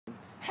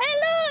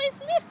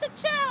Mr.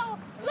 Chow.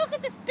 Look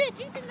at this bitch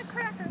eating the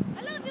cracker.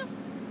 I love you.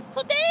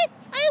 Today,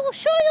 I will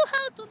show you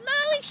how to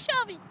nollie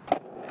shove it.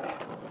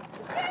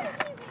 It's very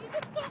easy. You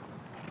just go.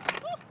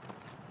 Oh,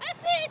 I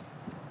see it.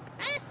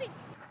 I see it.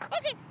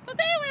 Okay,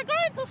 today we're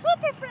going to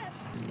Super Friend.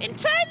 In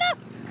China,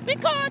 we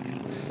call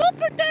it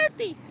super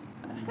dirty.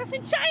 Because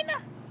in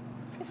China,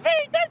 it's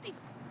very dirty.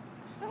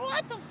 There's a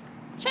lot of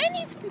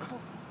Chinese people,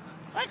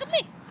 like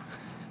me.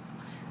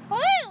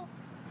 Well,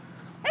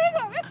 here we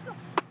go, let's go.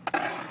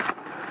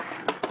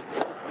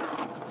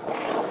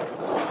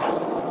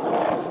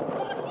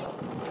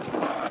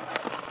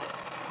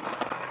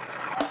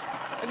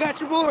 I got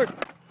your board.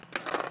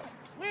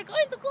 We're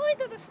going to go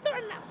into the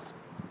store now.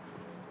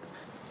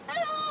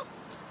 Hello.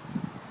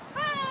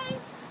 Hi.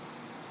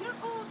 You're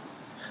old.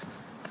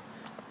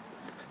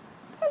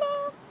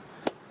 Hello.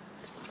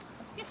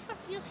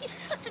 You're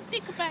such a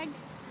dick bag.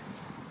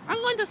 I'm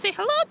going to say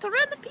hello to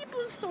random people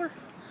in the store.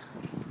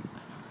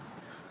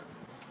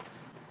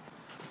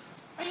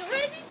 Are you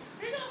ready?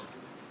 Here you go.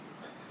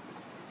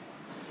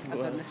 I've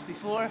done this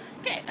before.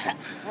 Okay,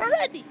 we're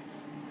ready.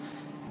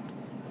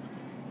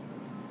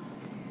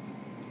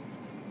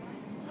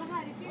 Go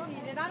ahead if you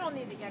need it. I don't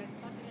need to get it.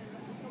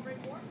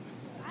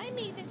 I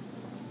need it.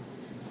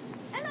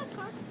 Hello,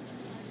 car.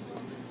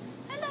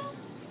 Hello.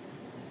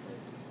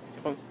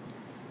 Oh.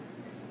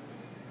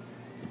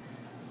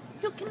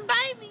 You can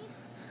buy me.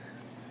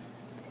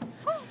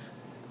 Oh.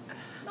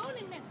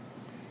 Lonely man.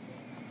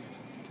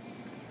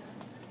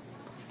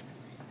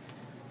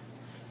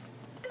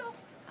 Hello.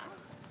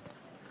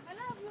 I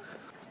love you.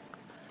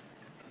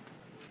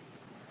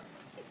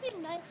 She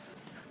seemed nice.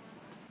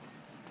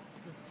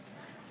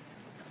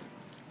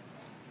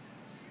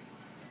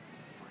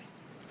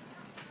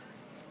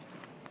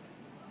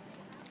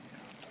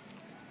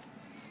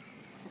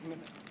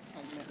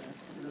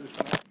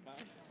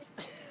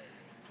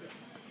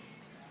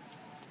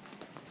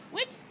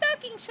 Which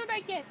stocking should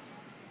I get?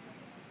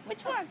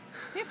 Which one?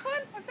 This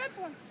one or that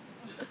one?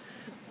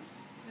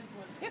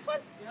 This one?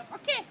 Yep.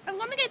 Okay, I'm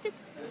gonna get it.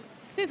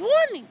 It says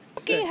warning.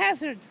 Okay,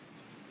 hazard.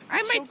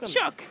 I might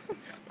choke.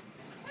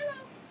 Hello.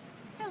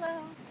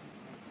 Hello.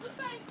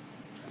 Goodbye.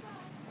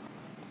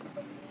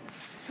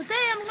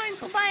 Today I'm going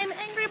to buy an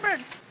Angry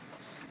Bird.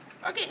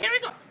 Okay, here we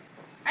go.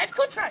 I have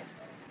 2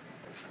 tries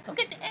to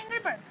get the Angry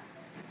Bird.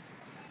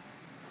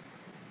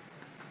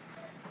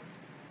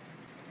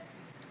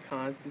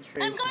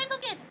 Concentration. I'm going to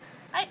get it.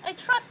 I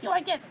trust you, I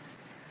get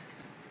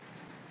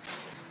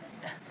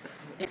it.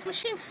 This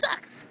machine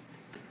sucks.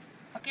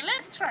 Okay,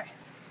 let's try.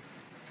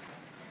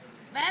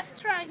 Let's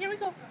try. Here we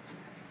go.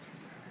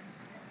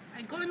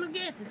 I'm going to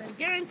get it. I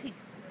guarantee.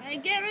 I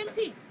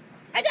guarantee.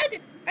 I got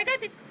it. I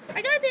got it.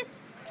 I got it.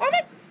 Oh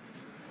my.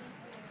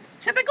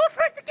 Should I go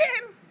for it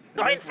again?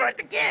 Going for it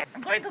again.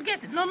 I'm going to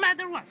get it no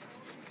matter what.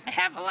 I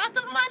have a lot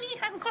of money.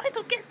 I'm going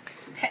to get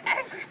the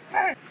Angry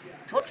Bird.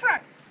 2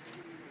 tries.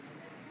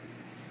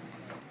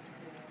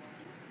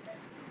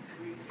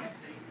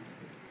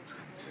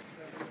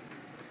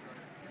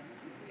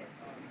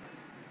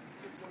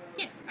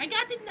 Yes, I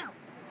got it now.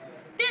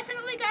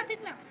 Definitely got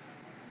it now.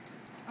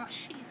 Oh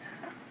shit.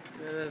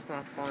 Yeah, that's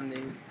not fun,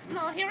 dude.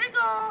 No, here we go.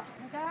 I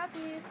got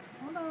it.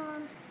 Hold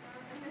on.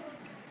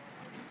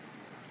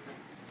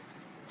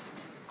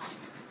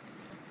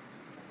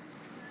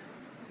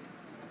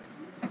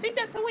 I think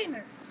that's a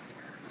winner.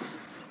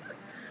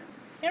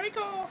 Here we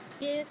go.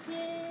 Yes,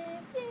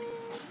 yes,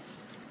 yes.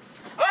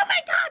 Oh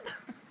my god!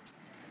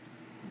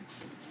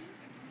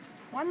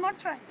 One more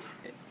try.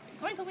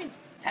 Going to win.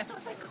 That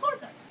was a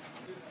quarter.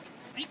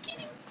 Are you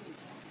kidding?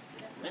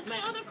 Where's my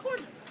other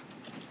quarter?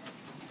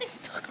 They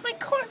took my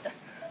quarter.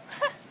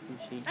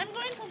 I'm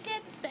going to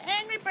get the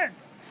Angry Bird.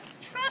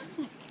 Trust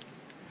me.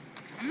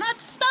 I'm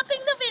not stopping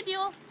the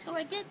video till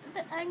I get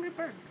the Angry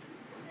Bird.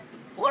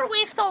 Or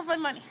waste all my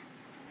money.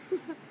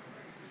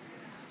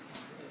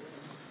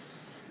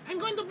 I'm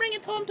going to bring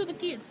it home to the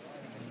kids.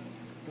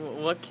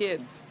 What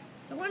kids?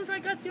 The ones I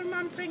got your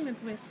mom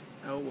pregnant with.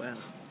 Oh, wow.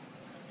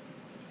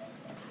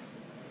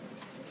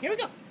 Here we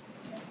go.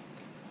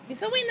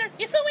 It's a winner.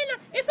 It's a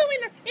winner. It's a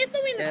winner. It's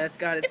a winner. Yeah, it's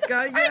got it. It's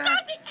got it. I Yeah.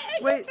 got the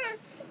Angry Wait. Bird.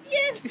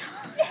 Yes.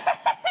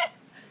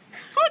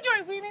 Told you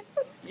I win it.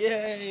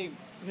 Yay.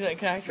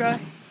 Can I try?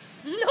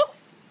 No.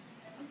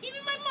 I'm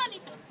giving my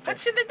money. What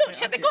should I do?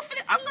 Should I go for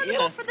the... I'm going to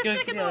go for the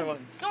second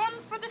one.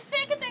 Going for the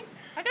second thing.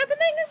 I got the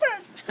Angry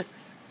Bird.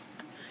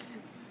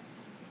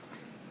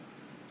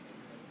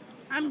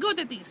 I'm good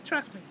at these.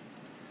 Trust me.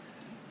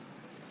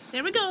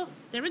 There we go.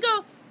 There we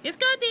go. It's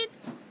got it.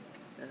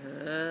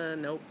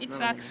 Nope. It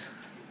sucks.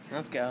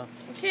 Let's go.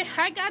 Okay,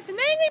 I got an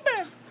Angry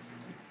Bird.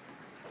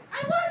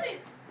 I won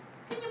it.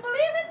 Can you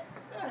believe it?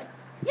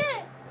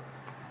 Yeah.